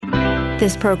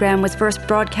This program was first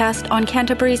broadcast on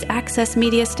Canterbury's access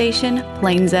media station,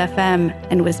 Plains FM,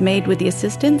 and was made with the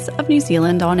assistance of New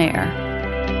Zealand On Air.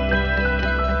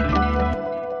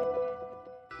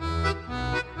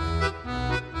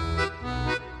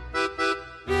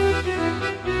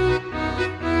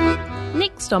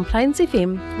 Next on Plains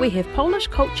FM, we have Polish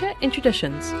culture and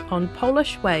traditions on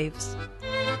Polish Waves.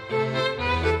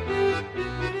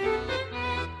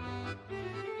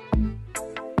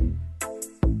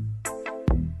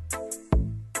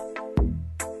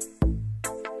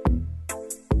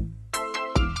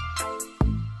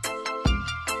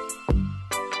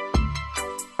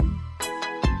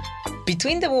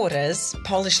 Between the Waters,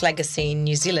 Polish Legacy in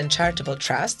New Zealand Charitable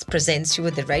Trust presents you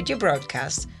with the radio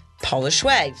broadcast Polish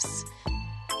Waves.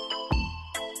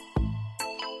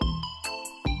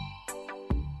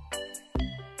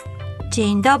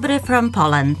 Dzień dobry from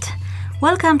Poland.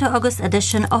 Welcome to August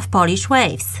edition of Polish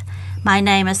Waves. My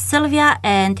name is Sylvia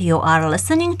and you are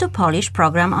listening to Polish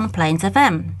program on Plains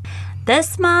FM.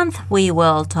 This month we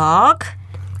will talk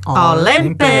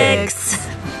Olympics.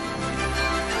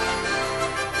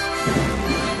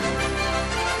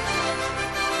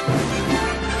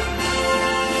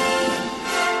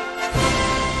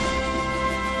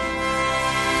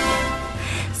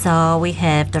 So we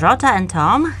have Dorota and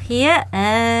Tom here.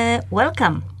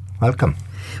 Welcome. Welcome.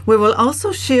 We will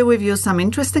also share with you some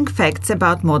interesting facts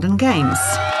about modern games.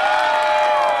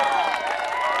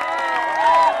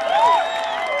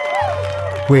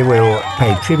 We will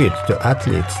pay tribute to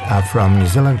athletes from New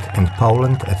Zealand and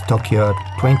Poland at Tokyo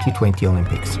 2020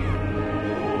 Olympics.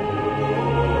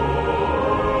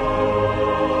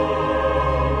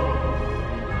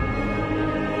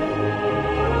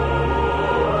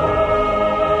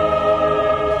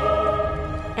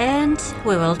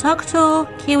 We will talk to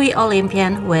Kiwi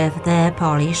Olympian with the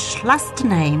Polish last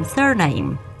name,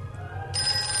 surname.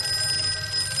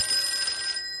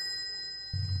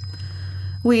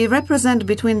 We represent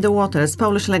Between the Waters,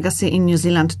 Polish Legacy in New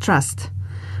Zealand Trust.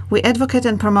 We advocate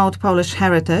and promote Polish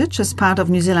heritage as part of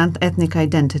New Zealand ethnic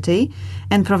identity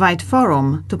and provide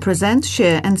forum to present,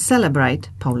 share and celebrate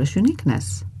Polish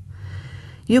uniqueness.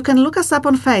 You can look us up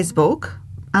on Facebook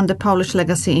under Polish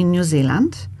Legacy in New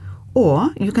Zealand, or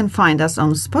you can find us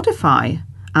on Spotify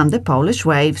under Polish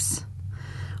Waves.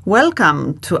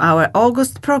 Welcome to our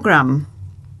August program.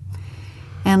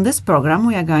 In this program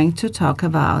we are going to talk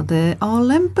about the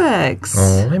Olympics.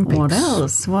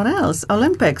 What else?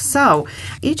 Olympics. So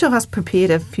each of us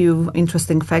prepared a few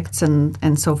interesting facts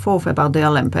and so forth about the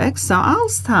Olympics. So I'll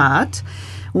start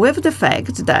with the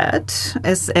fact that,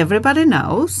 as everybody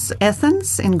knows,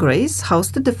 Athens in Greece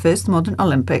hosted the first modern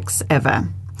Olympics ever.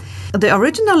 The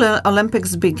original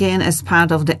Olympics began as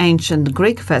part of the ancient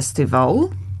Greek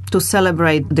festival to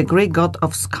celebrate the Greek god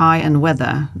of sky and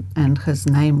weather, and his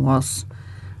name was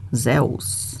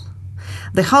Zeus.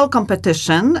 The whole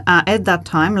competition at that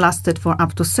time lasted for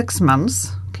up to 6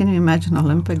 months. Can you imagine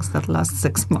Olympics that last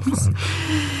 6 months?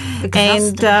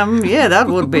 And that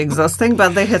would be exhausting,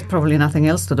 but they had probably nothing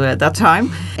else to do at that time.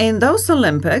 And those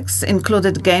Olympics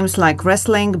included games like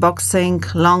wrestling, boxing,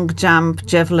 long jump,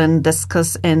 javelin,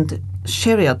 discus, and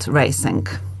chariot racing.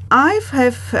 I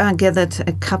have gathered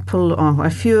a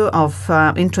few of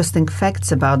interesting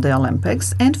facts about the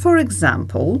Olympics. And for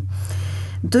example,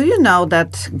 do you know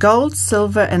that gold,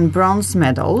 silver and bronze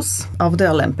medals of the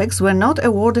Olympics were not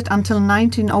awarded until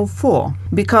 1904?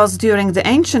 Because during the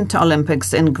ancient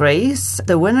Olympics in Greece,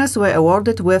 the winners were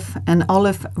awarded with an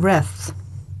olive wreath.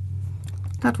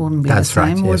 That wouldn't be the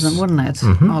same, wouldn't it?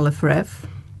 Mm-hmm. Olive wreath.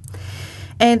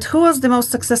 And who was the most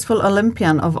successful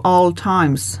Olympian of all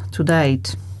times to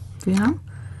date? Do you know?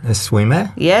 A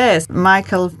swimmer? Yes,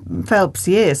 Michael Phelps,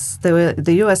 yes,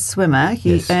 the US swimmer.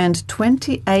 He earned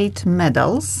 28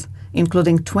 medals,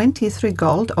 including 23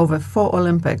 gold over 4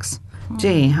 Olympics.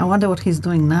 Gee, I wonder what he's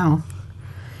doing now.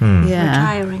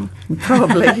 Retiring.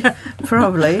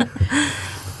 Probably.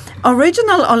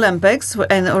 Original Olympics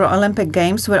or Olympic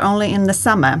Games were only in the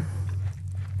summer.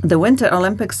 The Winter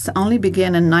Olympics only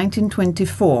began in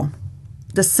 1924.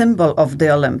 The symbol of the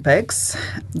Olympics,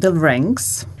 the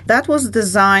rings, that was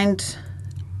designed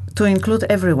to include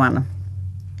everyone.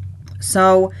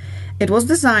 So it was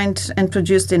designed and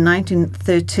produced in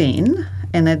 1913,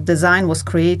 and the design was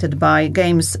created by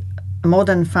Games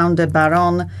modern founder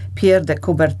Baron Pierre de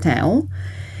Coubertin.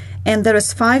 And there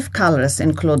is 5 colors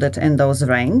included in those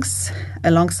rings,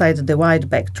 alongside the white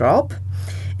backdrop.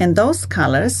 And those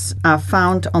colors are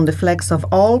found on the flags of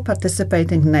all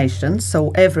participating nations,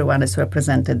 so everyone is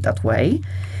represented that way.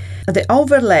 The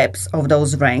overlaps of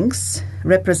those rings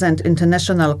represent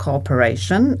international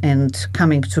cooperation and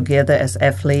coming together as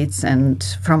athletes and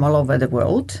from all over the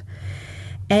world.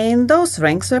 And those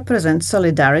rings represent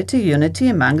solidarity, unity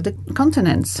among the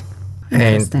continents.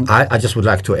 And I just would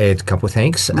like to add a couple of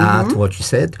things to what you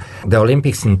said. The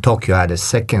Olympics in Tokyo had a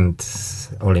second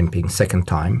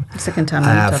time. Second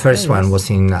time. First one was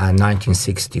in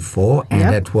 1964,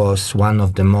 and that was one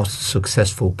of the most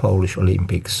successful Polish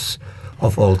Olympics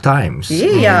of all times.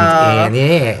 Yeah.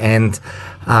 And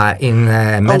in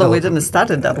medal, although we didn't start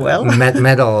it that well.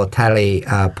 medal tally,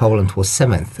 Poland was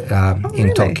 7th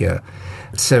in Tokyo.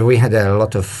 So we had a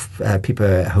lot of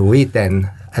people who we then,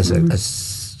 as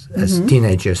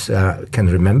teenagers, can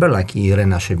remember, like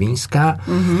Irena Szewińska.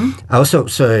 I also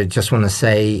just want to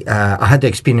say I had the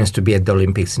experience to be at the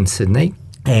Olympics in Sydney,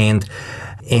 and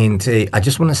I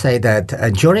just want to say that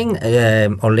during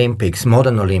Olympics,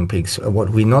 modern Olympics,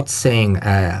 what we're not seeing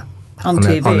on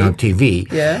TV,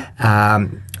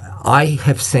 I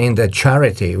have seen the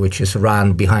charity which is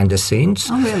run behind the scenes.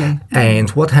 Oh, really? And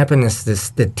what happens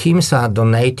is the teams are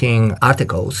donating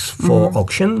articles for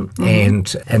auction, and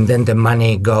then the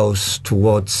money goes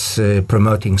towards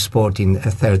promoting sport in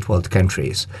third world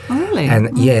countries. Oh, really? And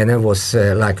and it was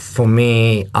like, for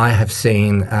me, I have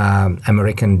seen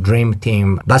American Dream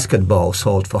Team basketball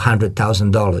sold for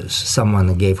 $100,000.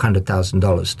 Someone gave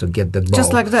 $100,000 to get that ball.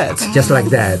 Just like that? Just like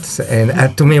that.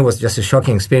 And to me, it was just a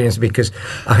shocking experience, because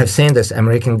I have seen this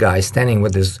American guy standing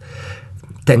with this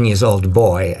 10-year-old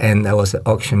boy, and there was an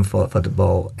auction for the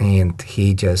ball, and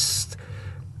he just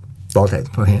bought it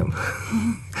for him.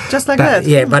 Just like that?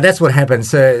 Yeah, but that's what happened.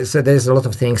 So there's a lot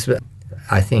of things,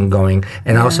 I think, going.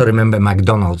 And I also remember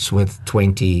McDonald's with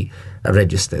 20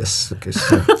 registers. Because,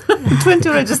 20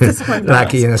 registers. like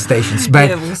stations.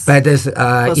 But there's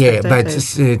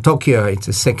Tokyo, it's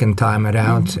the second time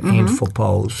around, and for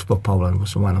Poland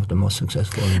was one of the most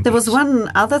successful Olympics. There was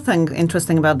one other thing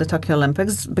interesting about the Tokyo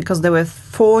Olympics, because there were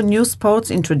 4 new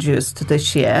sports introduced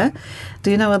this year.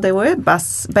 Do you know what they were?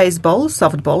 Baseball,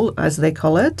 softball, as they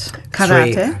call it,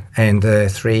 karate.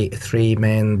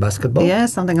 Three-man basketball. Yeah,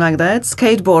 something like that.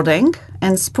 Skateboarding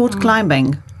and sport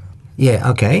climbing. Yeah,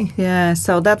 okay. Yeah,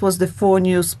 so that was the 4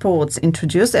 new sports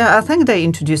introduced. I think they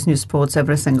introduce new sports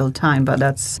every single time, but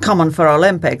that's common for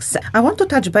Olympics. I want to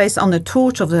touch base on the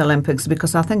torch of the Olympics,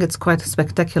 because I think it's quite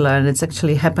spectacular, and it's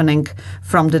actually happening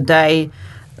from the day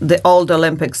the old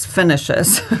Olympics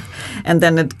finishes, and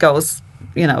then it goes,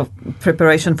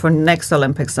 preparation for next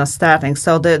Olympics are starting.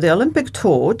 So the Olympic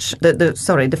torch,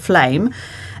 the flame,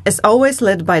 is always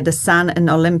lit by the sun in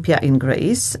Olympiad in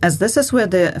Greece, as this is where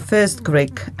the first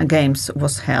Greek Games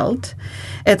was held.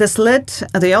 It is lit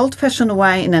the old-fashioned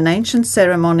way in an ancient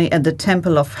ceremony at the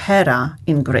temple of Hera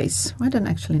in Greece. I didn't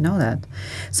actually know that.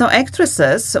 So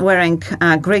actresses wearing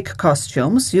Greek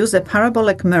costumes use a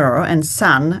parabolic mirror and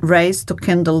sun rays to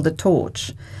kindle the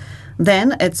torch.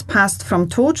 Then it's passed from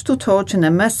torch to torch in a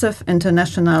massive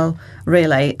international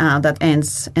relay that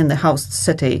ends in the host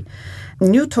city.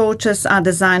 New torches are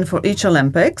designed for each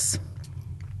Olympics,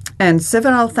 and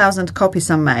several thousand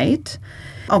copies are made.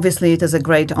 Obviously, it is a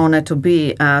great honor to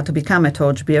become a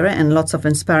torchbearer, and lots of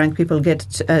inspiring people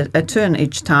get a turn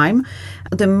each time.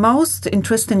 The most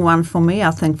interesting one for me,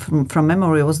 I think, from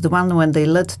memory, was the one when they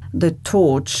lit the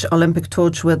torch, Olympic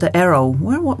torch, with the arrow.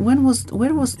 Where was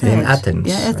that? In Athens.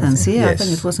 Yeah, Athens. I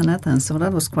think it was in Athens. So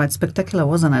that was quite spectacular,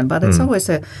 wasn't it? But it's always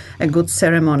a good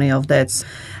ceremony of that.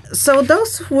 So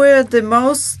those were the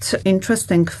most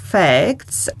interesting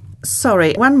facts.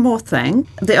 Sorry, one more thing.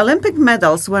 The Olympic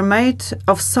medals were made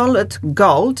of solid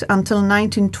gold until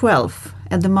 1912.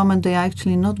 At the moment, they are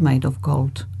actually not made of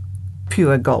gold,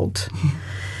 pure gold.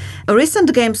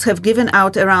 Recent games have given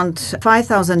out around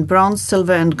 5,000 bronze,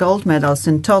 silver and gold medals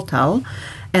in total,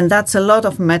 and that's a lot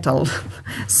of metal.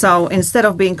 So instead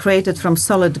of being created from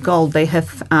solid gold, they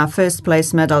have first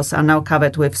place medals are now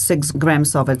covered with 6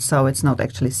 grams of it, so it's not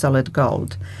actually solid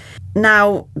gold.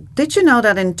 Now, did you know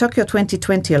that in Tokyo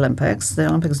 2020 Olympics, the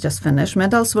Olympics just finished,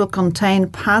 medals will contain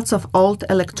parts of old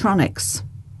electronics.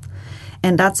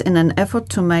 And that's in an effort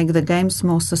to make the games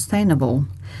more sustainable.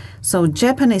 So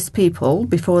Japanese people,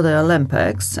 before the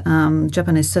Olympics,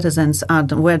 Japanese citizens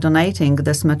were donating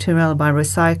this material by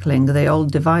recycling their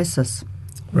old devices.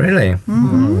 Really?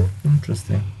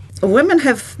 Interesting. Women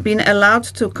have been allowed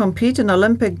to compete in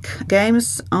Olympic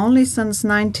Games only since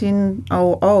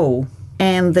 1900.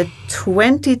 And the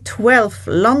 2012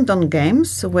 London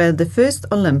Games were the first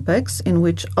Olympics in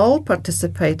which all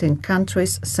participating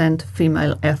countries sent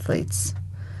female athletes.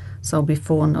 So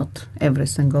before, not every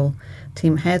single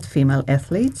team had female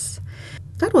athletes.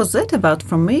 That was it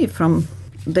from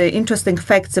the interesting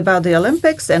facts about the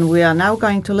Olympics, and we are now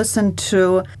going to listen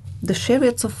to the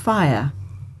Chariots of Fire.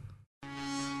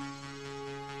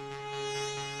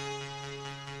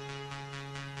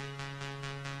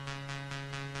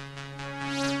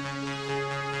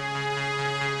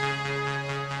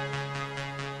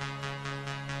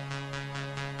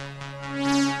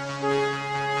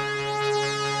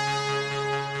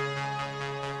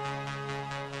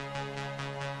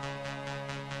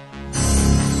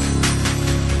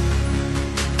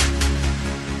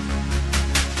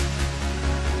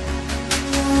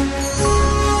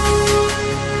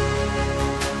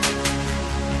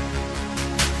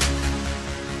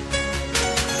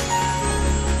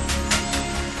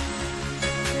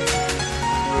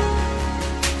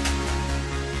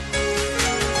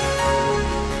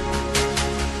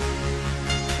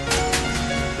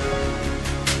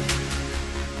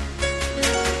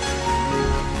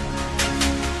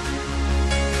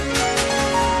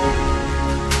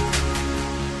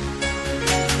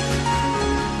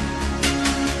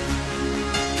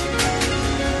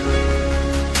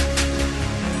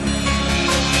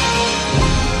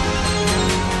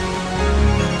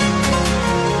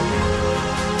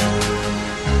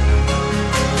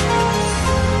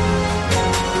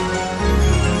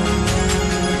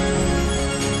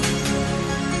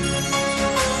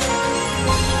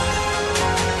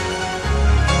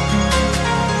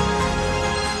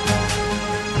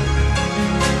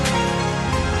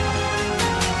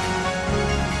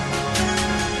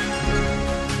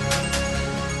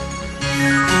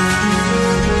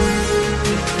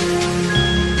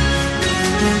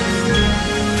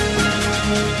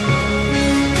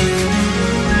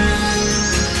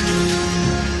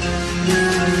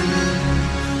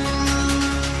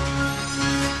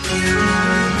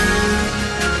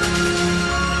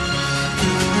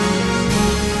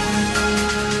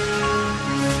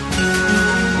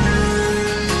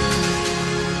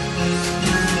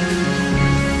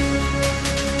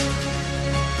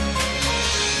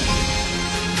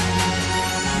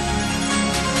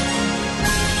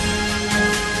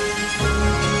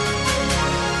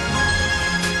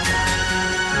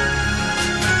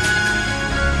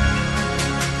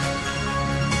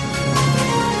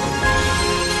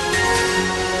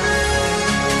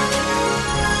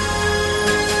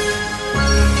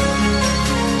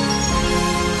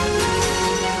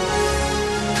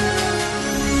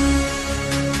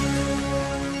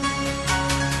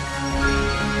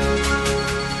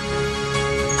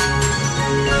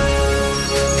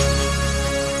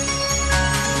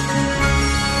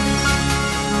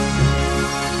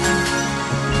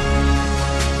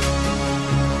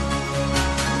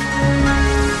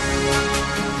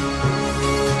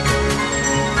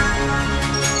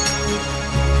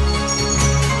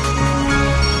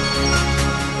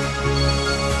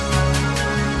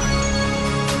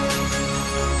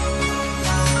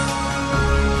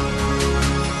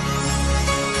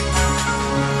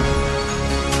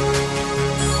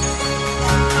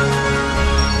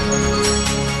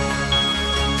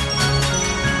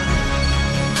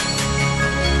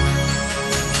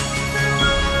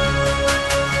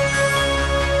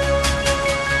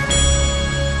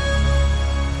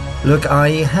 Look,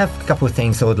 I have a couple of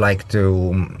things I would like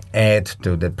to add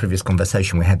to the previous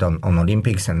conversation we had on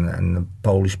Olympics and the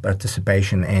Polish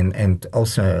participation, and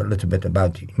also a little bit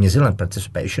about New Zealand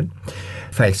participation.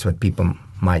 Facts what people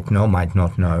might know, might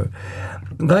not know.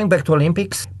 Going back to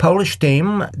Olympics, Polish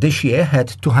team this year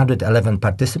had 211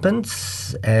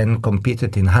 participants and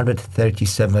competed in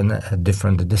 137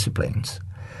 different disciplines.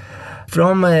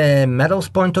 From a medals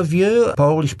point of view,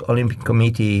 Polish Olympic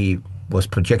Committee was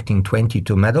projecting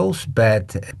 22 medals,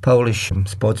 but Polish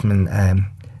sportsmen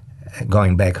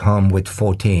going back home with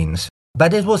 14.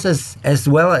 But it was as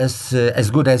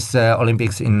good as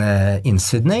Olympics in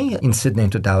Sydney. In Sydney in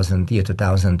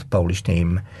 2000, Polish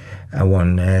team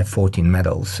won 14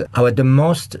 medals. The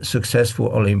most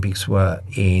successful Olympics were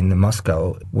in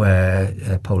Moscow, where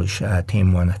Polish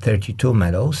team won 32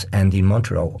 medals, and in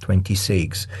Montreal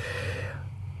 26.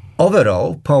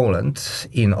 Overall, Poland,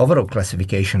 in overall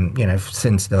classification,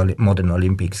 since the modern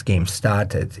Olympics games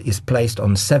started, is placed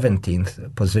on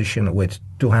 17th position with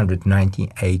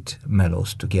 298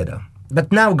 medals together.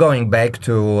 But now going back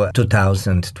to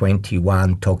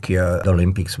 2021 Tokyo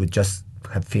Olympics, we just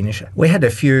have finished. We had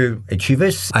a few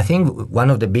achievers. I think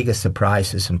one of the biggest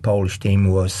surprises in Polish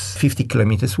team was 50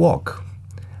 kilometers walk.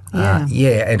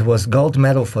 It was gold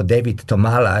medal for David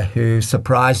Tomala, who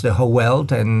surprised the whole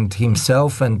world and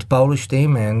himself and Polish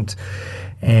team and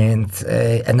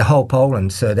the whole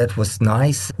Poland. So that was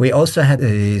nice. We also had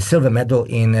a silver medal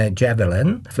in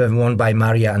javelin, won by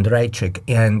Maria Andrzejczyk.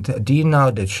 And do you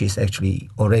know that she's actually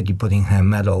already putting her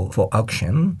medal for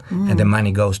auction, and the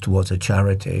money goes towards a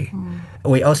charity?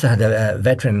 We also had a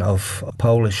veteran of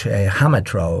Polish hammer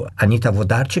throw, Anita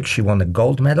Włodarczyk. She won a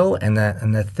gold medal, and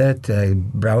a third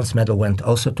bronze medal went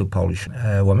also to Polish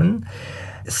woman.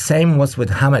 Same was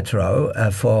with hammer throw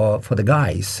for the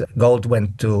guys. Gold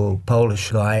went to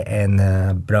Polish guy and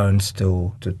bronze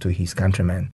to his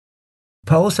countryman.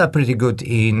 Poles are pretty good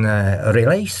in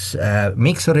relays.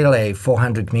 Mixed relay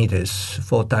 400 meters,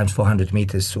 4 times 400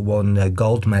 meters, won a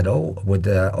gold medal with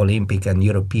the Olympic and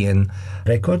European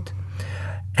record.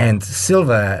 And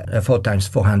silver 4 times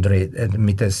 400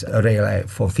 meters relay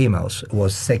for females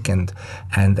was second,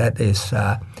 and that is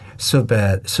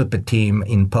super team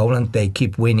in Poland. They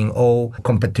keep winning all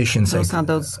competitions. Those are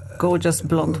those gorgeous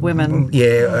blonde women.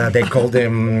 Yeah, they call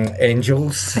them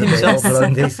angels. They all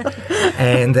blondies.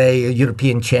 And the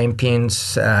European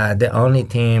champions, the only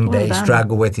team they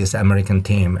struggle with is American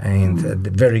team, and a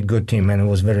very good team, and it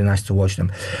was very nice to watch them.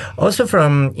 Also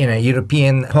from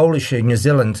European, Polish, New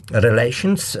Zealand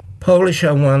relations. Polish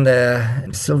won the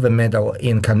silver medal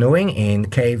in canoeing in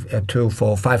K2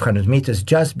 for 500 meters,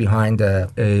 just behind the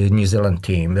New Zealand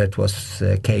team. That was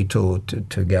K2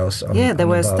 two girls on they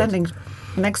were the boat. standing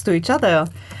next to each other.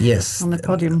 Yes, on the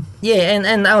podium.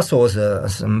 And also was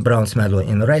some bronze medal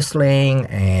in wrestling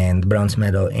and bronze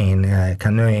medal in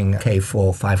canoeing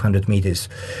K4 500 meters.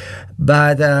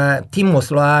 But team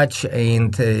was large,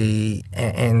 and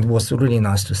was really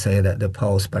nice to say that the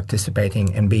Poles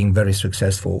participating and being very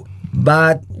successful.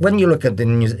 But when you look at the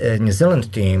New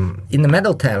Zealand team, in the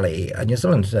medal tally, New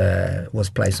Zealand was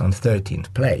placed on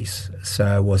 13th place,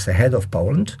 so was ahead of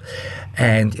Poland.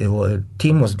 And the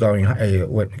team was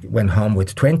went home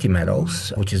with 20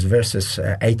 medals, which is versus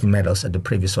 18 medals at the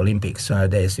previous Olympics, so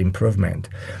there's improvement.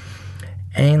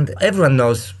 And everyone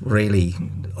knows really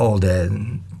all the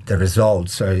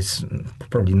results, so it's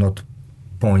probably not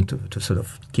point to sort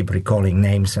of keep recalling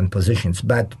names and positions,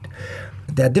 but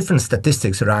there are different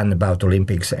statistics around about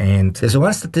Olympics, and there's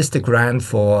one statistic run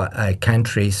for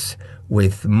countries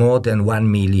with more than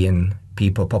 1 million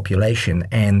people population,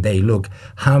 and they look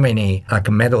how many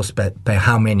medals per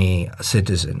how many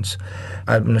citizens.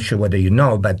 I'm not sure whether you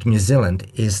know, but New Zealand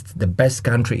is the best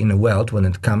country in the world when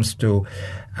it comes to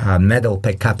medal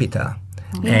per capita.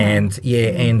 And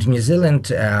New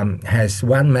Zealand has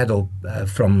one medal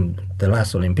from the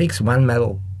last Olympics, one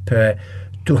medal per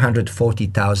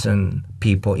 240,000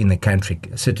 people in the country,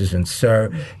 citizens. So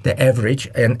the average,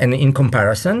 and in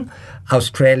comparison,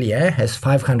 Australia has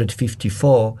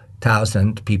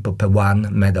 554,000 people per one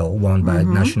medal won by a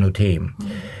national team.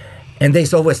 And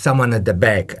there's always someone at the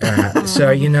back.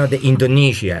 So, the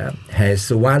Indonesia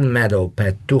has one medal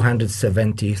per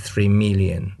 273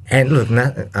 million. And look,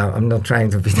 I'm not trying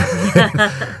to be...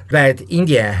 but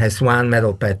India has one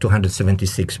medal per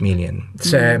 276 million.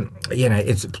 So,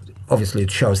 it's... Obviously,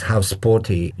 it shows how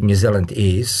sporty New Zealand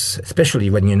is, especially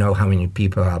when you know how many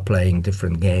people are playing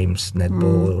different games,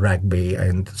 netball, rugby,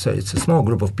 and so it's a small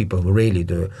group of people who really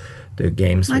do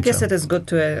games. I guess it is good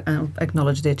to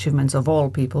acknowledge the achievements of all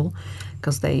people,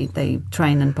 because they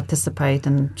train and participate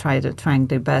and trying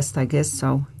their best, I guess.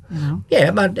 So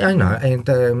Yeah, but I know,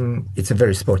 and it's a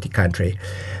very sporty country.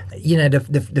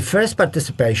 The first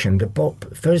participation,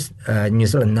 first New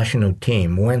Zealand national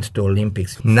team went to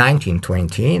Olympics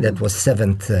 1920. That was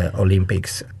 7th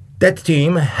Olympics. That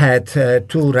team had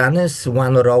 2 runners,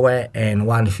 1 rower, and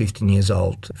 1 15 years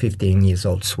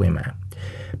old swimmer.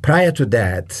 Prior to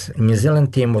that, New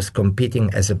Zealand team was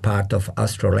competing as a part of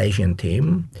Australasian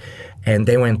team, and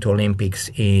they went to Olympics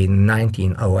in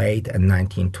 1908 and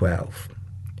 1912.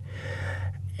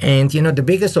 And, the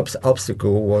biggest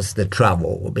obstacle was the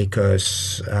travel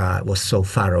because it was so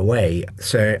far away.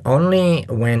 So only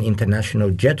when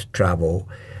international jet travel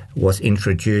was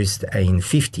introduced in the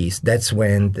 50s, that's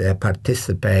when the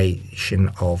participation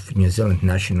of New Zealand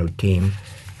national team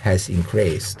has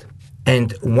increased.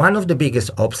 And one of the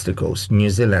biggest obstacles New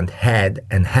Zealand had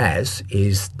and has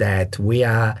is that we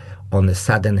are on the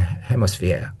southern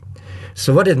hemisphere.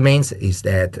 So what it means is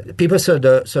that people sort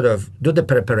of do the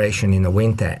preparation in the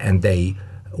winter and they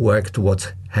work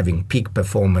towards having peak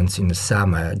performance in the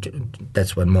summer.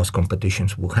 That's when most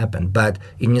competitions will happen. But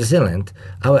in New Zealand,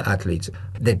 our athletes,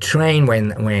 they train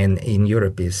when in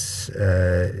Europe is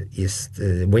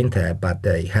winter, but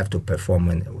they have to perform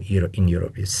when in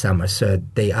Europe is summer. So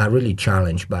they are really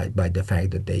challenged by the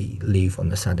fact that they live on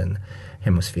the southern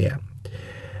hemisphere.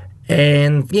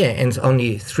 And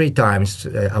only 3 times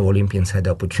our Olympians had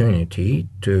the opportunity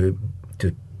to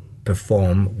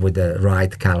perform with the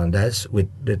right calendars.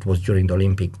 That was during the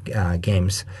Olympic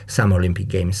Games, Summer Olympic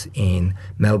Games in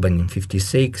Melbourne in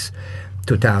 1956,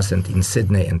 2000 in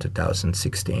Sydney, and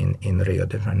 2016 in Rio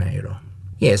de Janeiro.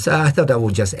 Yes, I thought I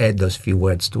would just add those few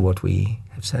words to what we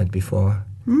have said before.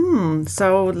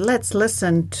 So let's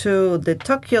listen to the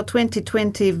Tokyo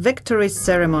 2020 victory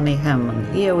ceremony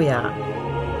hymn. Here we are.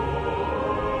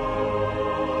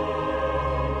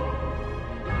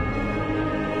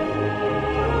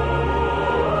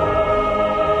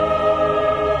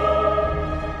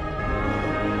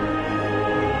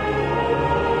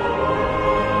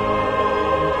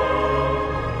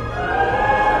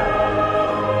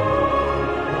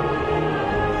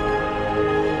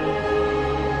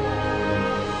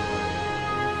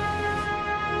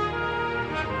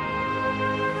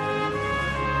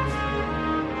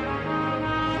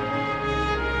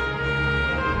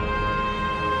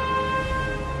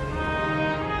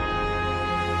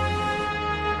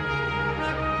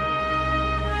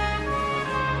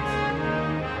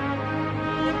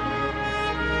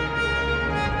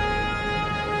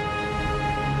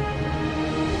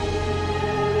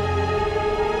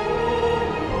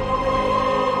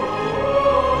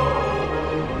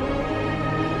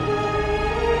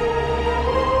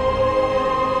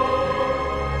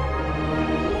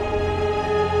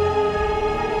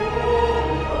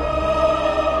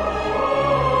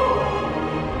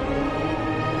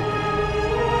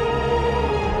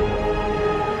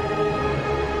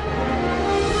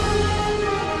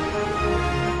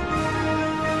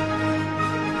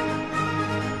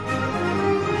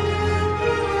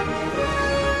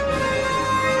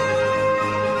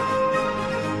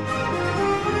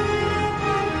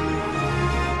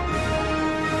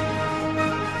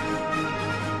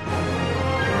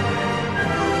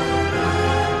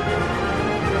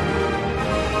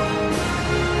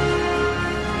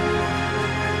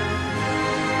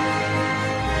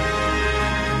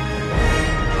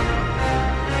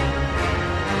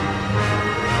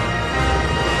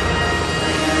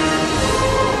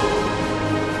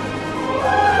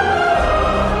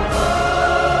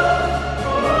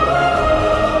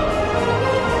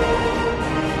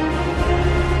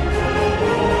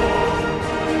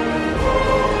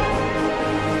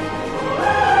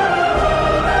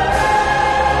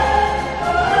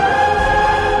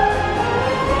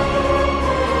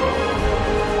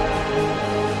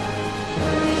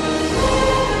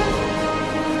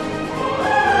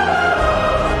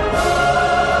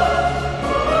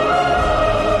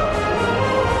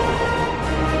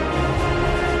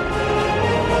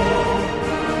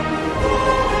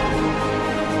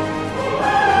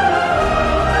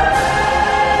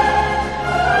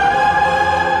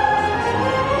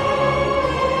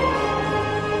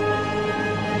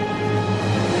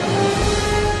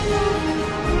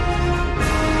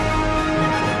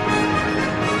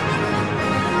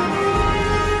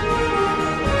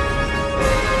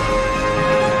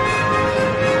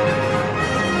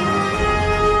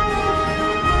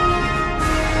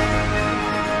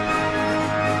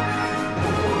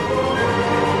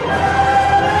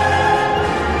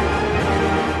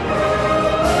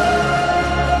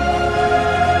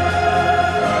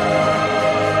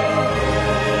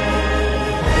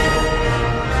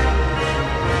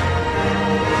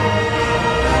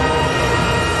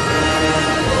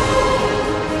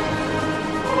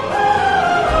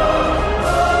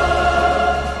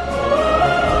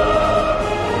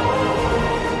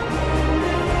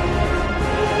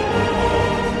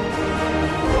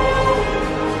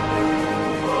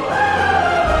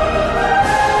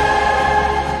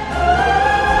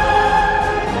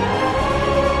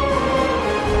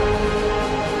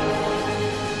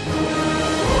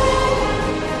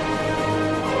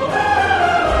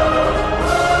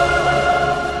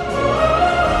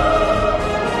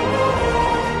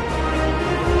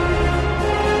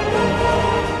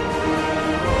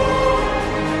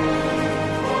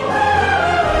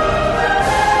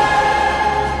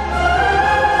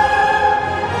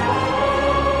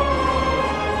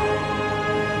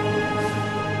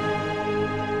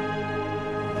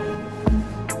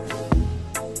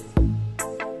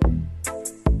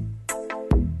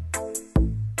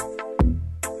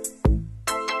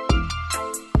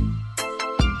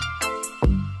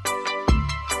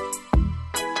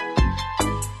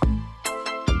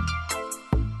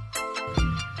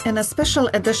 In a special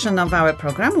edition of our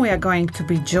program, we are going to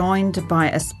be joined by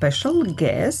a special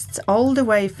guest all the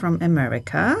way from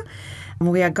America.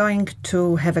 We are going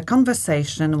to have a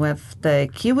conversation with the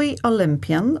Kiwi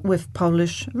Olympian with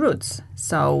Polish roots.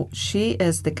 So she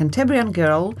is the Cantabrian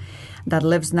girl that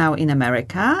lives now in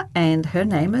America, and her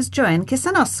name is Joanne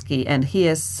Kiesanowski, and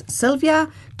here's Sylvia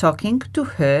talking to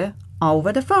her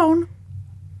over the phone.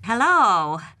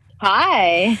 Hello.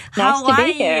 Hi, nice to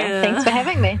be here. You? Thanks for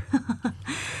having me.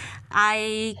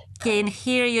 I can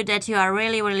hear you that you are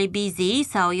really, really busy.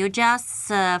 So you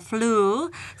just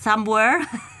flew somewhere,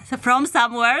 from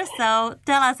somewhere. So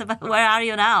tell us about where are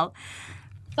you now?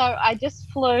 So I just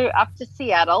flew up to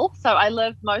Seattle. So I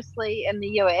live mostly in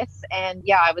the US, and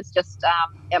I was just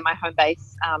at my home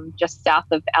base just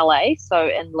south of LA, so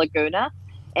in Laguna.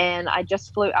 And I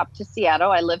just flew up to Seattle.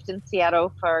 I lived in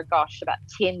Seattle for, about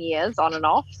 10 years on and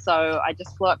off. So I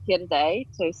just flew up here today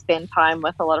to spend time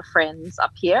with a lot of friends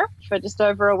up here for just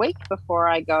over a week before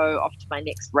I go off to my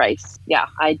next race. Yeah,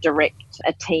 I direct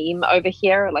a team over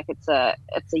here. Like it's a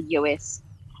US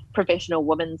professional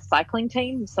women's cycling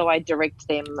team. So I direct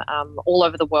them all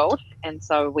over the world. And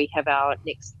so we have our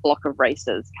next block of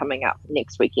races coming up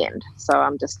next weekend. So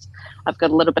I've got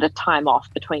a little bit of time off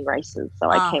between races. So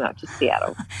I came up to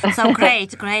Seattle. So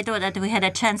great that we had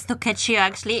a chance to catch you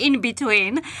actually in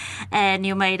between, and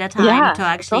you made a time to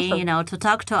actually, awesome. To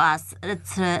talk to us.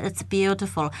 It's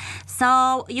beautiful.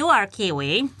 So you are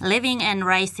Kiwi, living and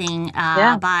racing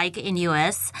bike in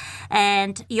US,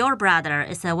 and your brother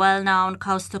is a well-known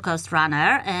coast-to-coast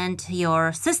runner, and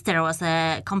your sister was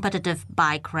a competitive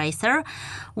bike racer.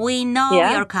 We know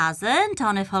your cousin,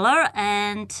 Tony Fuller,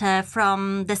 and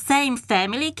from the same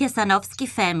family, Kiesanowski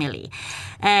family.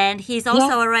 And he's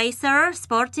also a racer,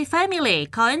 sporty family.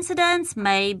 Coincidence?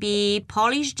 Maybe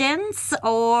Polish genes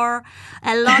or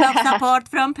a lot of support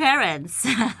from parents?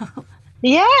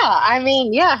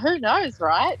 Who knows,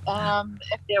 right?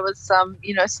 If there was some,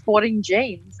 sporting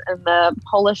genes in the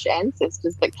Polish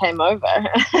ancestors that came over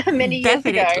many years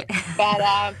ago. But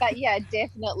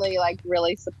definitely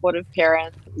really supportive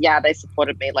parents. Yeah, they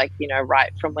supported me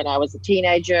right from when I was a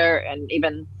teenager, and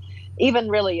even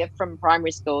really from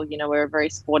primary school. We're a very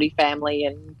sporty family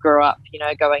and grew up,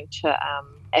 going to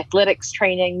athletics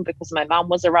training because my mum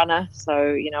was a runner. So,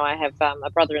 I have a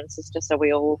brother and sister, so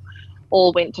we all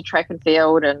went to track and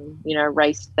field and,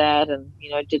 raced that and,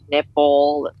 did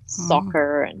netball, and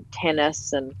soccer and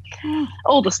tennis and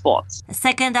all the sports.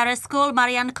 Secondary school,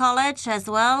 Marian College as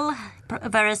well,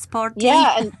 very sporty.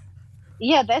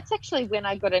 Yeah, that's actually when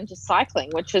I got into cycling,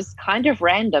 which is kind of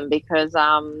random because,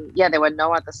 there were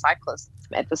no other cyclists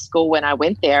at the school when I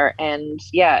went there. And,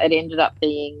 it ended up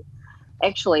being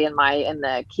actually in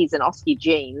the Kiesanowski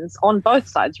genes on both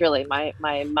sides, really. My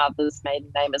mother's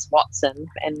maiden name is Watson,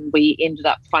 and we ended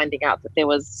up finding out that there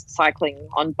was cycling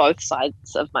on both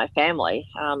sides of my family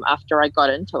after I got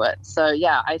into it. So,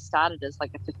 I started as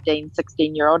like a 15,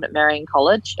 16-year-old at Marian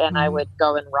College, and I would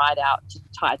go and ride out to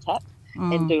Tie Tap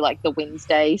and do like the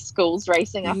Wednesday schools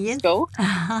racing after school.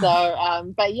 So,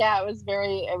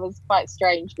 it was quite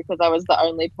strange because I was the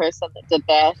only person that did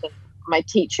that, and my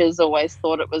teachers always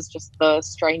thought it was just the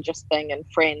strangest thing, and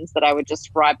friends that I would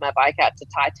just ride my bike out to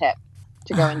Tie Tap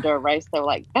to go and do a race. They were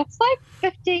like, that's like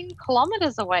 15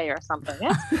 kilometers away or something.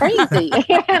 That's crazy.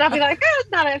 And I'd be like, it's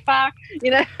not that far,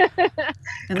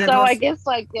 So I guess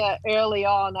early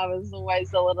on I was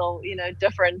always a little,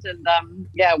 different and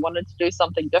wanted to do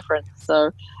something different.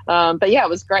 So, it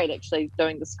was great actually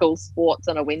doing the school sports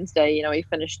on a Wednesday.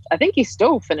 I think you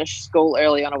still finish school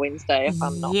early on a Wednesday if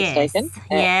I'm not mistaken.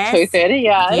 At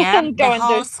 2:30, the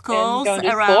whole schools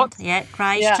around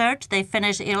Christchurch, they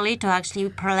finish early to actually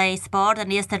play sport.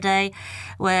 And yesterday,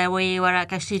 where we were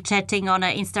actually chatting on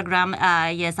Instagram,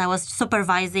 I was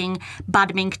supervising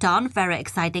badminton, very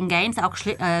exciting games.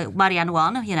 Actually, Marian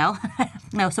won,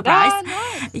 no surprise.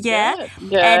 Nice. Yeah.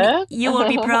 Good. And you will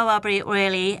be probably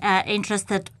really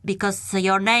interested because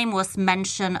your name was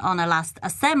mentioned on a last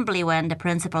assembly when the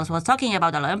principals was talking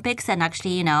about Olympics, and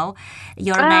actually,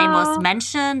 your name was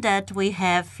mentioned that we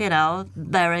have,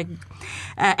 very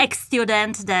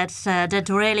ex-student that did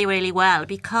really, really well,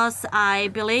 because I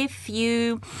believe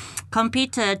you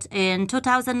competed in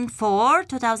 2004,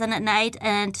 2008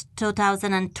 and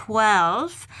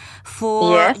 2012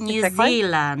 for New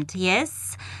Zealand.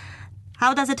 Yes.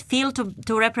 How does it feel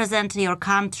to represent your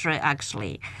country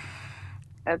actually?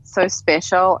 It's so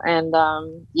special, and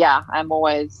I'm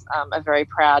always a very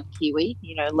proud Kiwi,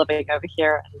 living over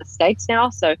here in the States now.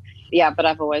 So but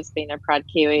I've always been a proud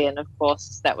Kiwi, and of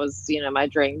course that was my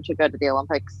dream to go to the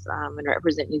Olympics and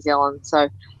represent New Zealand. So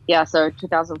so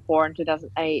 2004 and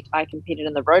 2008 I competed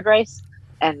in the road race,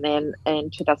 And then in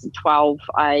 2012,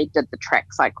 I did the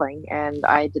track cycling and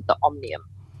I did the Omnium.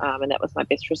 And that was my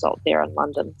best result there in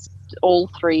London. All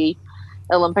 3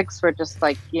 Olympics were just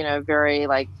like, very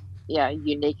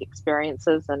unique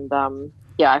experiences. And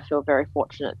I feel very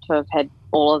fortunate to have had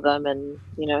all of them and,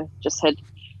 just had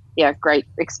great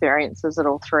experiences at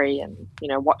all 3 and,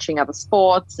 watching other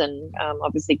sports and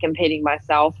obviously competing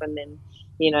myself and then,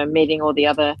 meeting all the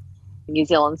other New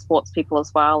Zealand sports people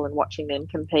as well and watching them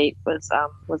compete was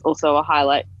also a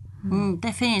highlight.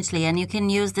 Definitely, and you can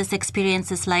use these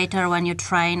experiences later when you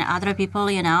train other people,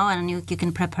 and you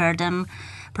can prepare them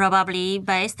probably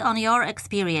based on your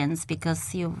experience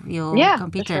because you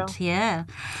competed. For sure. Yeah.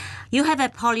 You have a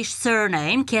Polish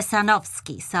surname,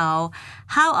 Kiesanowski. So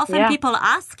how often people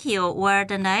ask you where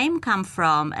the name come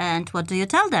from and what do you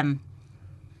tell them?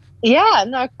 Yeah,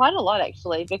 no, quite a lot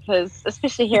actually, because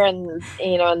especially here in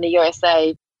the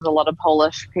USA, a lot of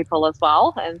Polish people as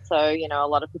well. And so, a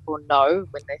lot of people know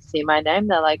when they see my name,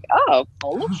 they're like, oh,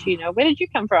 Polish, where did you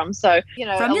come from? So,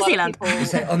 from New Zealand. People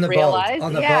say on the realize,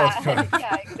 boat.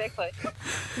 Yeah, exactly.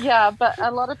 Yeah, but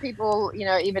a lot of people,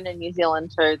 even in New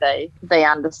Zealand too, they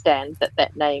understand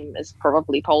that name is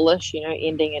probably Polish,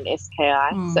 ending in SKI.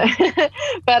 So,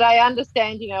 but I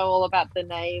understand, all about the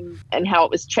name and how it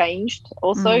was changed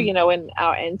also, when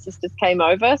our ancestors came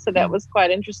over. So that was quite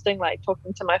interesting, like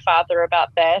talking to my father about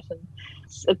that. And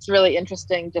it's really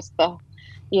interesting just the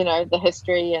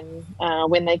history and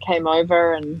when they came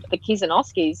over and the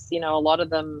Kiesanowskis, a lot of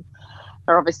them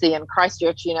are obviously in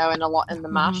Christchurch, and a lot in the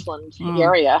marshland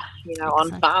area,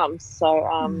 on farms.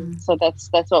 So that's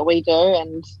what we do.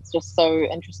 And it's just so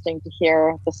interesting to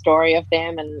hear the story of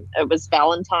them. And it was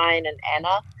Valentine and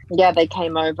Anna. Yeah, they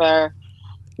came over.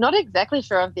 Not exactly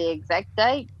sure of the exact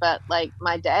date, but like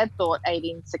my dad thought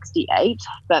 1868,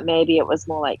 but maybe it was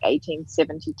more like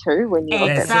 1872 when you look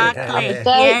at Exactly.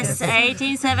 Yes,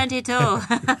 1872.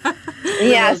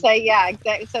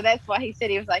 Exactly. So that's why he said,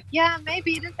 he was like, yeah,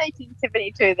 maybe it is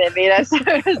 1872 then, So,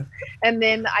 and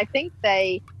then I think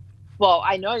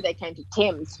I know they came to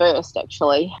Thames first,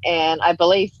 actually. And I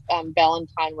believe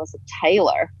Valentine was a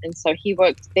tailor. And so he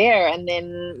worked there. And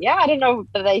then, I don't know,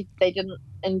 but they didn't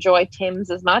enjoy Thames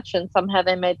as much. And somehow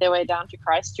they made their way down to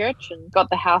Christchurch and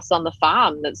got the house on the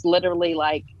farm that's literally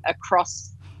like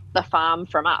across the farm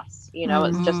from us.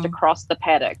 It's just across the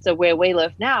paddock. So where we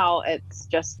live now, it's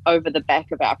just over the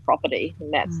back of our property.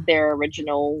 And that's their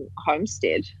original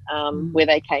homestead where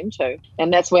they came to.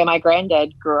 And that's where my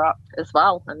granddad grew up as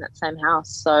well, in that same house.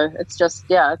 So it's just,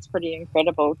 it's pretty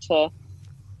incredible to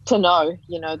know,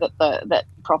 that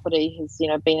property has,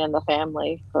 been in the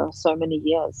family for so many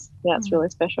years. Yeah, it's really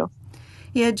special.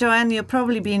 Yeah, Joanne, you'll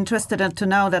probably be interested to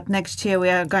know that next year we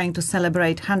are going to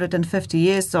celebrate 150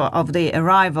 years of the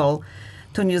arrival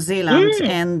to New Zealand,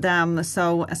 and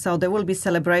so there will be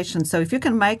celebrations. So if you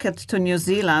can make it to New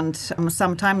Zealand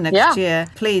sometime next year,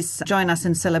 please join us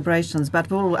in celebrations. But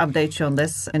we'll update you on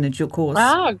this in due course.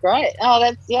 Oh, great! Oh,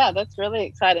 that's really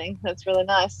exciting. That's really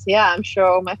nice. Yeah, I'm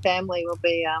sure my family will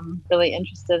be really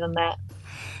interested in that.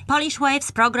 Polish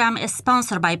Waves program is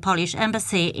sponsored by Polish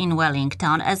Embassy in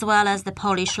Wellington, as well as the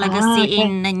Polish Legacy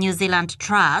in New Zealand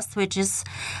Trust, which is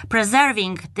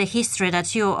preserving the history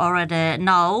that you already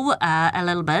know a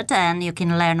little bit, and you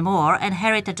can learn more, and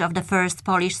heritage of the first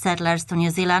Polish settlers to New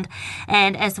Zealand.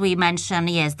 And as we mentioned,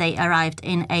 yes, they arrived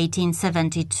in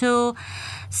 1872.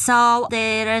 So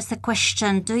there is a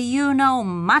question, do you know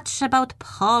much about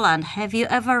Poland? Have you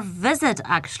ever visited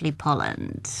actually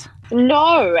Poland?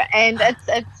 No, and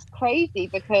it's crazy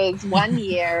because one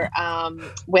year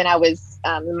when I was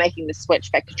making the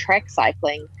switch back to track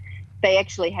cycling, they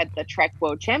actually had the Track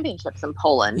World Championships in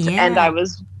Poland, and I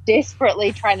was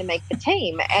desperately trying to make the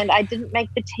team, and I didn't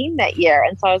make the team that year.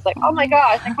 And so I was like, oh my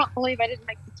gosh, I can't believe I didn't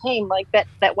make the team. Like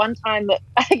that one time that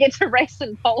I get to race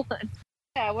in Poland.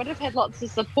 Yeah, I would have had lots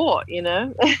of support, You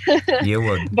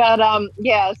would. But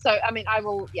so I mean,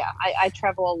 I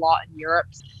travel a lot in Europe.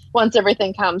 Once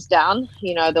everything calms down,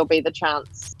 there'll be the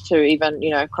chance to even,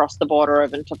 cross the border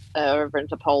over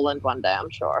into Poland one day, I'm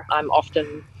sure. I'm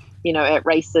often, at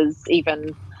races,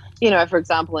 even, for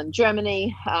example, in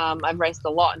Germany. I've raced a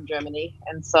lot in Germany.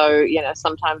 And so,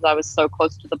 sometimes I was so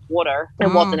close to the border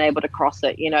and wasn't able to cross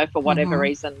it, for whatever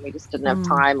reason. We just didn't have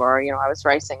time or, I was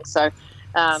racing.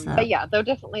 But yeah, there'll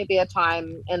definitely be a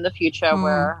time in the future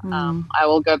where I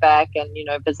will go back and,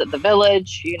 visit the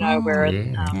village, where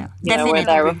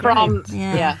they were from.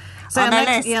 Yeah. So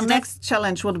your next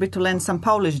challenge would be to learn some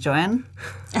Polish, Joanne.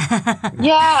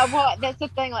 Yeah, well, that's the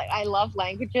thing. Like, I love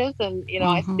languages, and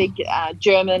I speak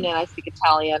German and I speak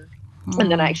Italian,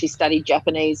 and then I actually studied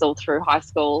Japanese all through high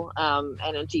school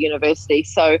and into university.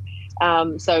 So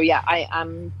So yeah,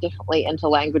 I'm definitely into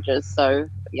languages. So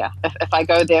yeah, if I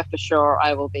go there for sure,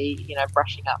 I will be,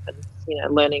 brushing up and,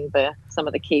 learning some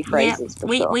of the key phrases for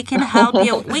sure. We can help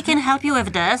you. We can help you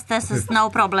with this. This is no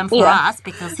problem for us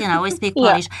because, we speak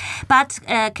Polish. But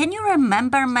can you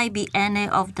remember maybe any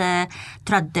of the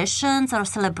traditions or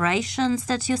celebrations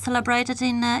that you celebrated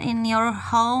in your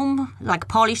home, like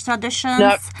Polish traditions?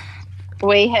 Nope.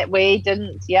 We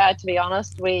didn't, to be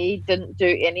honest, we didn't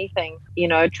do anything,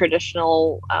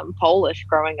 traditional Polish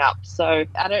growing up. So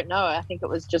I don't know. I think it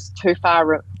was just too far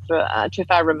removed,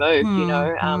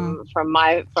 from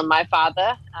my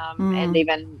father, and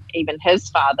even his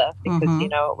father,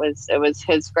 because it was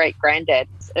his great granddad.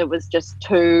 It was just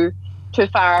too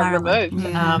far removed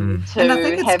to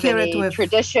have any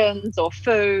traditions or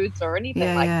foods or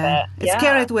anything like that. It's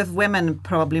carried with women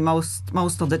probably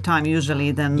most of the time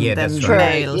usually than that's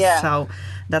males. Yeah. So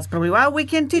that's probably why we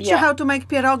can teach you how to make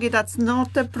pierogi. That's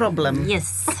not a problem.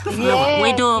 Yes.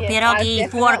 We do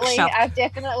pierogi workshop. I've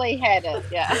definitely had it.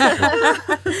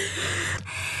 Yeah.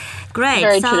 Great.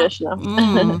 Very traditional.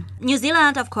 New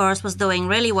Zealand, of course, was doing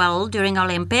really well during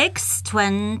Olympics,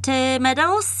 20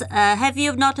 medals. Have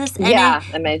you noticed any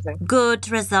amazing good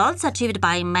results achieved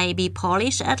by maybe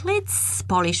Polish athletes,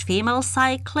 Polish female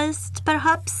cyclists,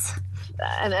 perhaps?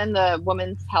 And the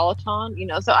women's peloton,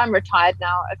 so I'm retired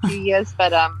now a few years,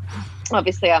 but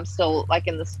obviously I'm still like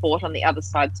in the sport on the other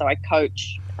side, so I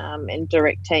coach in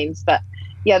direct teams. But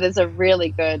yeah, there's a really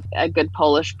good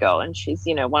Polish girl, and she's,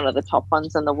 one of the top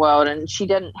ones in the world. And she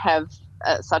didn't have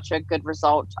such a good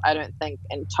result, I don't think,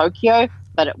 in Tokyo,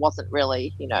 but it wasn't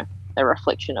really, a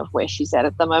reflection of where she's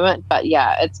at the moment. But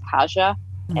yeah, it's Kasia.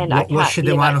 And was she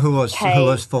the one who was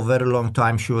for a very long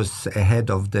time? She was ahead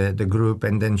of the group,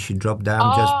 and then she dropped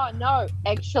down. No,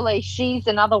 actually, she's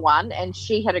another one, and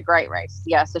she had a great race.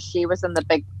 Yeah, so she was in the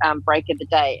big break of the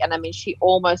day, and I mean, she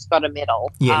almost got a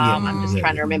medal. I'm just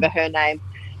trying to remember her name,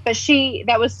 but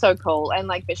that was so cool, and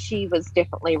but she was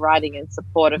definitely riding in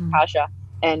support of Kasia,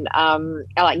 and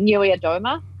like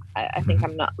Niewiadoma. I think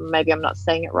I'm not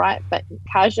saying it right, but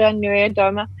Kasia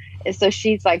Niewiadoma. So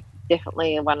she's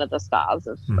definitely one of the stars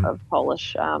of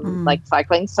Polish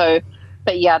cycling. So,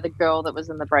 but yeah, the girl that was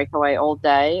in the breakaway all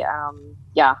day,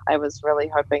 I was really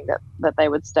hoping that they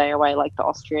would stay away like the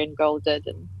Austrian girl did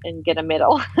and get a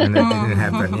medal. And that didn't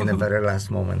happen in the very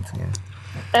last moment. Yeah.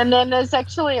 And then there's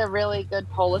actually a really good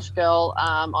Polish girl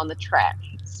on the track.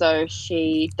 So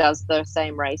she does the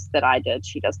same race that I did.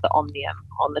 She does the Omnium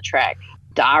on the track.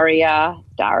 Daria,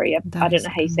 I don't know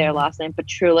how you say her last name,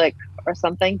 Petrulik or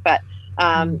something, but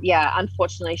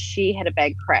unfortunately she had a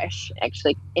bad crash,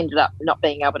 actually ended up not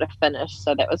being able to finish,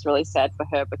 so that was really sad for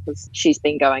her because she's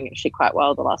been going actually quite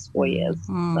well the last 4 years.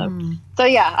 So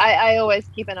yeah, I always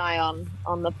keep an eye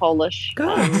on the Polish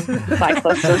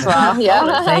cyclists as well.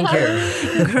 Thank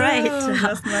you. Great.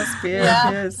 That must be it.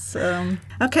 Yes.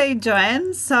 Okay,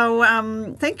 Joanne, so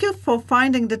thank you for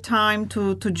finding the time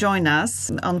to join us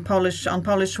on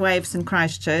Polish Waves in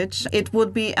Christchurch. It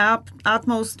would be our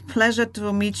utmost pleasure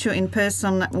to meet you in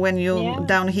person when you're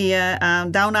down here,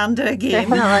 down under again.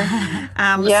 Definitely.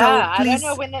 So please, I don't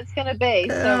know when that's going to be,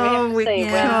 so we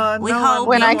have to see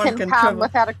when I can come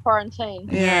without a quarantine.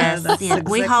 Yes, exactly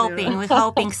we're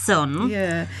hoping soon.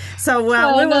 Yeah. So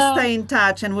we will stay in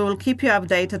touch, and we will keep you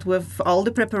updated with all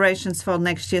the preparations for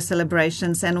next year's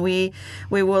celebrations. And we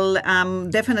will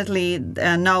definitely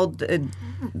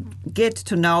get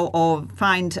to know or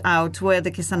find out where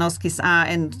the Kisanowskis are,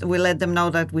 and we'll let them know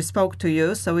that we spoke to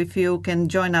you. So if you can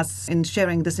join us in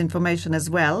sharing this information as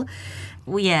well.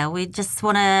 Yeah, we just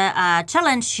want to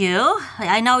challenge you.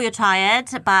 I know you're tired,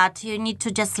 but you need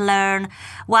to just learn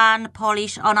one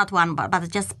Polish, or not one, but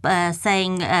just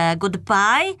saying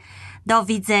goodbye. Do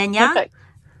widzenia. Perfect.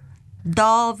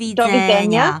 Do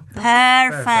widzenia.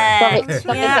 Perfect. Do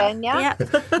widzenia. Yeah.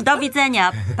 Do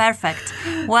widzenia. Perfect.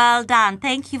 Well done.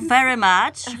 Thank you very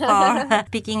much for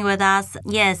speaking with us.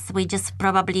 Yes, we just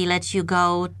probably let you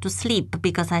go to sleep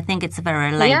because I think it's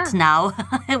very late now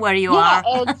where you are.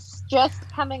 It's just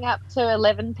coming up to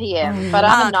 11 p.m. But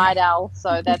I'm a night owl,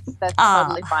 so that's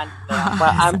totally fine.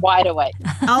 I'm wide awake.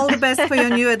 All the best for your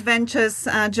new adventures,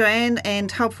 Joanne,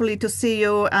 and hopefully to see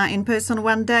you in person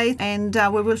one day. And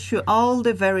we wish you all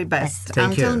the very best.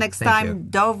 Until next time,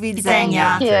 do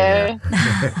widzenia. Thank you.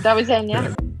 Do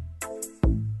widzenia.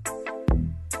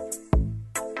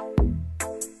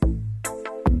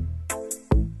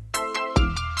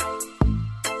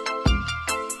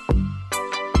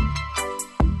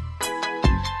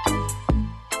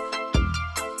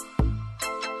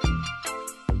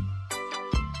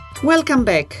 Welcome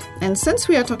back. And since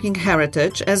we are talking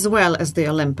heritage as well as the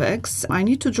Olympics, I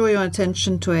need to draw your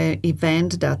attention to an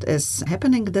event that is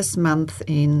happening this month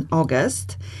in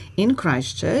August in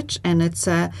Christchurch, and it's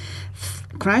a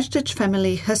Christchurch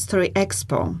Family History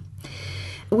Expo.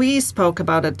 We spoke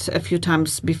about it a few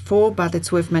times before, but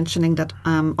it's worth mentioning that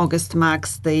August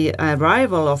marks the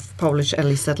arrival of Polish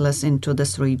early settlers into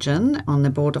this region on the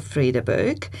board of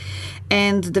Friedeburg.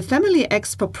 And the Family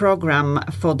Expo program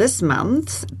for this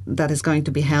month, that is going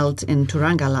to be held in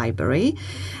Turanga Library,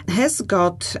 has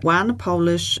got one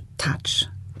Polish touch,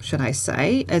 should I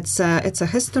say. It's a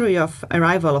history of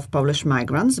arrival of Polish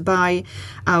migrants by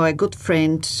our good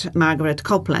friend Margaret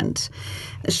Copeland.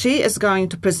 She is going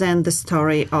to present the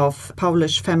story of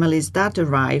Polish families that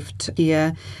arrived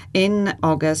here in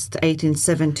August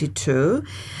 1872.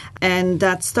 And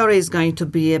that story is going to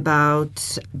be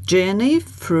about journey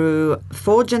through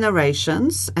 4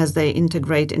 generations as they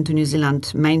integrate into New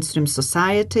Zealand mainstream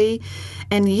society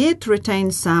and yet retain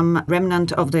some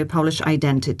remnant of their Polish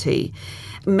identity.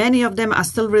 Many of them are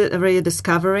still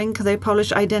rediscovering their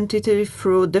Polish identity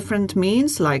through different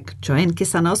means, like Joanne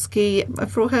Kisanowski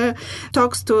through her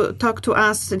talk to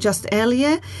us just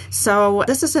earlier. So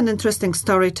this is an interesting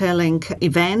storytelling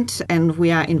event, and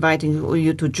we are inviting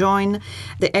you to join.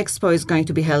 The expo is going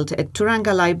to be held at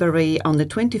Turanga Library on the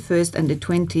 21st and the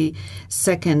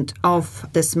 22nd of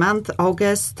this month,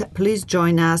 August. Please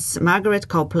join us. Margaret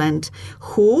Copeland,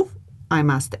 who, I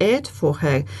must add, for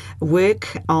her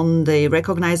work on the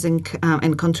recognizing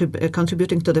and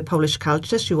contributing to the Polish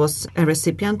culture. She was a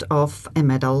recipient of a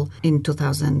medal in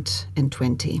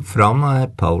 2020.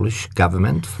 From Polish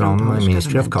government, from Polish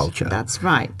Ministry government. of Culture. That's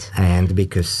right. And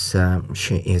because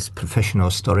she is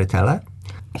professional storyteller,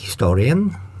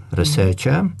 historian,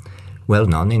 researcher, well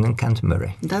known in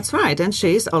Canterbury. That's right. And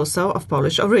she is also of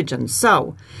Polish origin.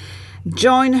 So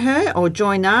join her or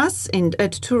join us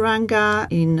at Turanga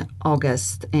in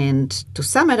August. And to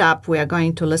sum it up, we are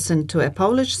going to listen to a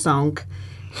Polish song,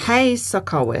 Hej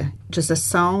Sokoły, which is a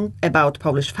song about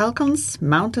Polish falcons,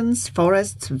 mountains,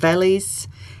 forests, valleys.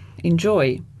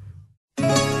 Enjoy.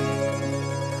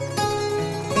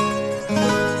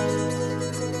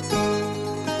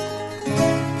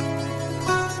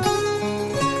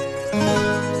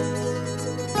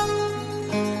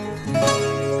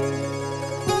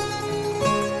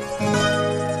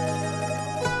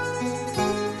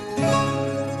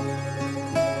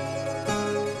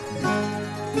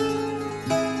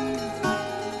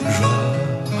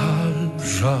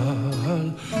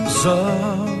 Za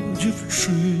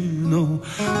dziewczyną,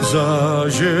 za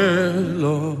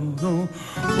zieloną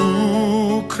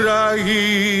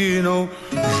Ukrainą.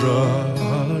 Żal,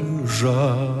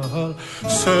 żal,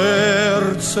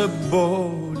 serce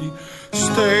boli z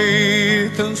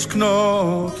tej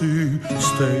tęsknoty,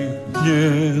 z tej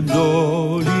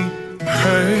niedoli.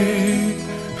 Hej,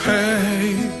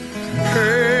 hej,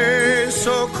 hej,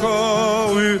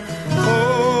 sokoły,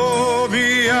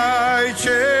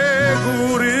 obijajcie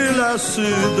góry,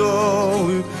 lasy,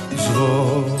 doły.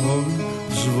 Dzwoń,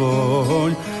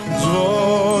 dzwoń,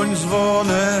 dzwoń,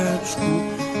 dzwoneczku,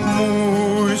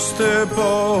 mój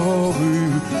stepowy.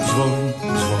 Dzwoń,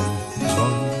 dzwoń,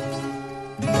 dzwoń.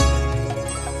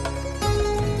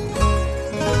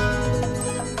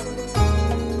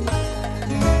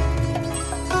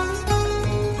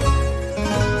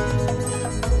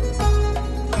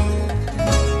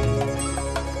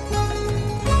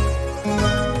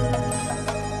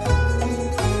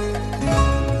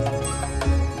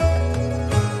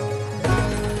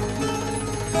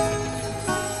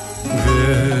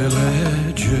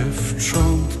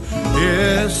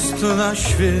 Na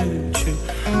świecie,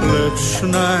 lecz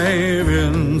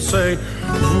najwięcej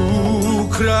w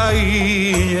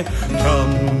Ukrainie. Tam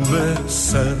me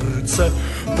serce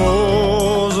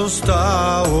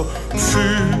pozostało przy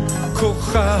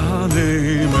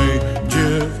kochanej mej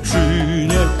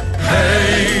dziewczynie.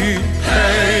 Hej,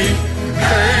 hej,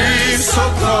 hej,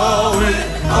 sokoły,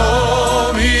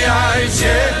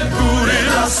 omijajcie góry,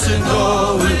 lasy,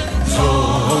 doły.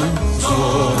 Dzwoń,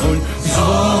 dzwoń,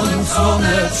 dzwoń,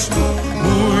 dzwoneczku,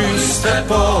 mój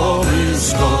stepowy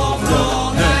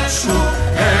skowroneczku.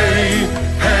 Hej,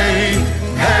 hej,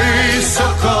 hej,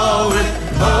 sokoły,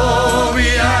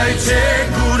 omijajcie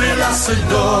góry, lasy,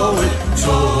 doły.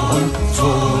 Dzwoń,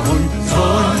 dzwoń,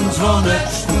 dzwoń,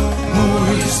 dzwoneczku,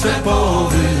 mój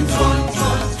stepowy dzwoń,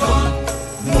 dzwoń, dzwoń.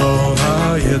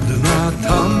 Ona jedna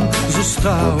tam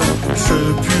została,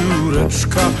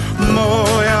 przepióreczka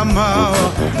moja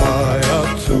mała, a ja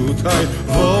tutaj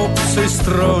w obcej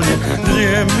stronie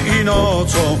dniem i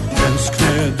nocą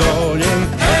tęsknię do niej.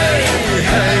 Hej,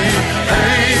 hej,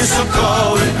 hej,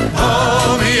 sokoły,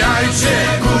 omijajcie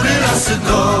góry, lasy,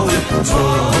 doły.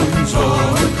 Dzwoń,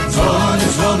 dzwoń, dzwoń,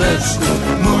 dzwoneczku,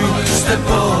 mój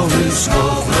stepowy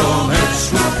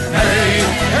skowroneczku. Hej,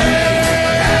 hej,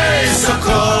 hej,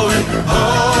 sokoły,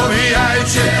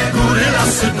 omijajcie góry,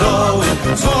 lasy, doły.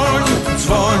 Dzwoń,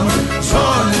 dzwoń,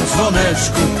 dzwoń,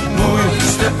 dzwoneczku, mój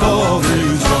stepowy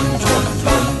dzwoń, dzwoń,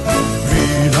 dzwoń.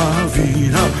 Wina,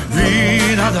 wina,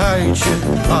 wina dajcie,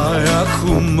 a jak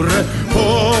umrę,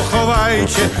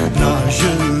 pochowajcie na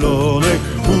zielonej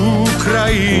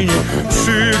Ukrainie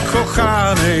przy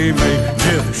kochanej mej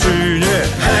dziewczynie.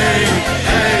 Hej,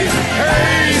 hej,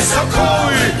 hej,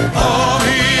 sokoły,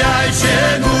 omijajcie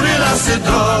góry, lasy,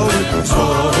 doły.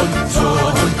 Dzwoń,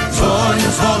 dzwoń, dzwoń,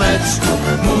 dzwoneczku,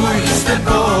 mój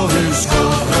stepowy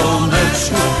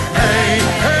skowroneczku. Hej,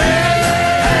 hej,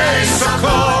 hej,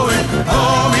 sokoły,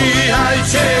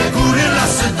 omijajcie góry,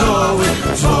 lasy, doły.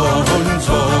 Dzwoń,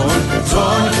 dzwoń,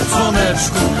 dzwoń,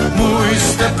 dzwoneczku, mój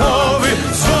stepowy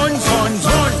dzwoń, dzwoń,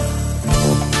 dzwoń.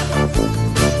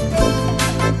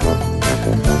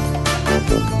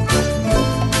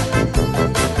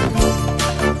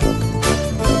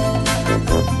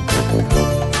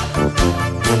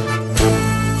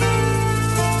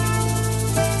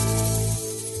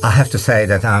 I have to say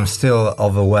that I'm still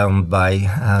overwhelmed by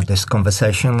this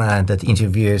conversation, that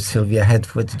interview Sylvia had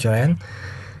with Joanne.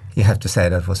 You have to say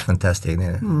that was fantastic.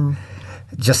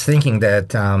 Just thinking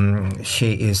that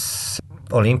she is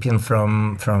Olympian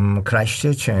from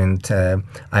Christchurch, and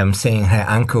I'm seeing her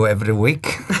uncle every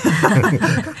week.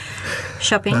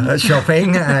 Shopping.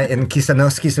 Shopping in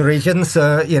Kisanowski's region.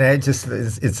 So, just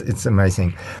it's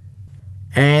amazing.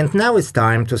 And now it's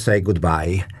time to say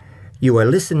goodbye. You are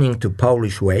listening to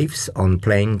Polish Waves on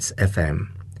Plains FM.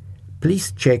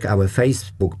 Please check our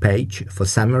Facebook page for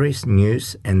summaries,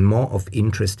 news, and more of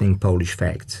interesting Polish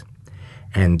facts.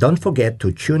 And don't forget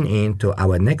to tune in to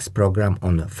our next program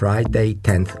on Friday,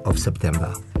 10th of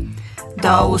September.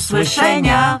 Do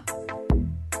usłyszenia!